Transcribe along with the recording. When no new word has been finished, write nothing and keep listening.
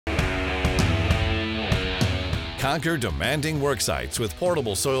Conquer demanding work sites with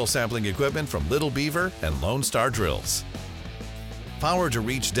portable soil sampling equipment from Little Beaver and Lone Star Drills. Power to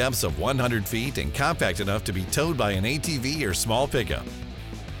reach depths of 100 feet and compact enough to be towed by an ATV or small pickup.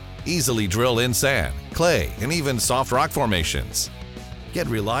 Easily drill in sand, clay, and even soft rock formations. Get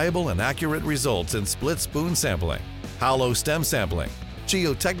reliable and accurate results in split spoon sampling, hollow stem sampling,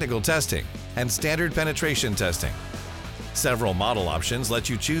 geotechnical testing, and standard penetration testing. Several model options let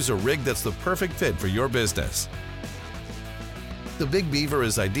you choose a rig that's the perfect fit for your business. The Big Beaver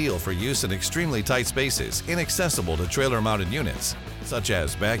is ideal for use in extremely tight spaces inaccessible to trailer-mounted units, such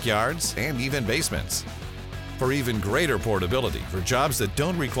as backyards and even basements. For even greater portability for jobs that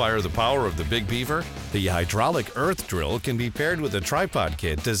don't require the power of the Big Beaver, the hydraulic earth drill can be paired with a tripod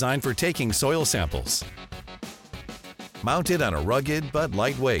kit designed for taking soil samples. Mounted on a rugged but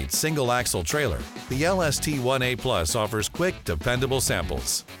lightweight single-axle trailer, the LT1A Plus offers quick, dependable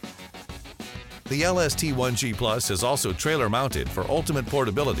samples. The LT1G Plus is also trailer-mounted for ultimate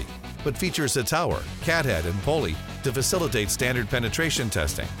portability, but features a tower, cathead, and pulley to facilitate standard penetration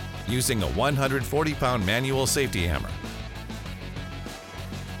testing using a 140-pound manual safety hammer.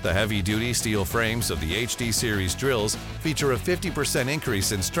 The heavy-duty steel frames of the HD series drills feature a 50%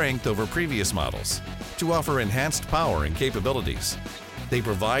 increase in strength over previous models to offer enhanced power and capabilities. They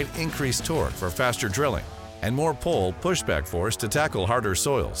provide increased torque for faster drilling and more pull-pushback force to tackle harder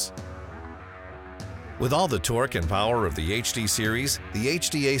soils. With all the torque and power of the HD series, the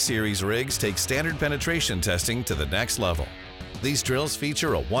HDA series rigs take standard penetration testing to the next level. These drills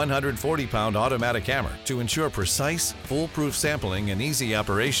feature a 140-pound automatic hammer to ensure precise, foolproof sampling and easy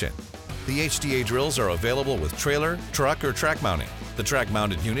operation. The HDA drills are available with trailer, truck, or track mounting. The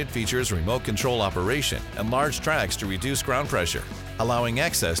track-mounted unit features remote control operation and large tracks to reduce ground pressure, allowing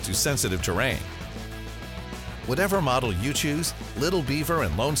access to sensitive terrain. Whatever model you choose, Little Beaver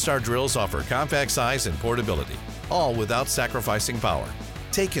and Lone Star drills offer compact size and portability, all without sacrificing power.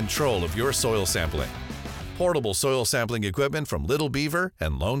 Take control of your soil sampling. Portable soil sampling equipment from Little Beaver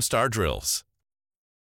and Lone Star Drills.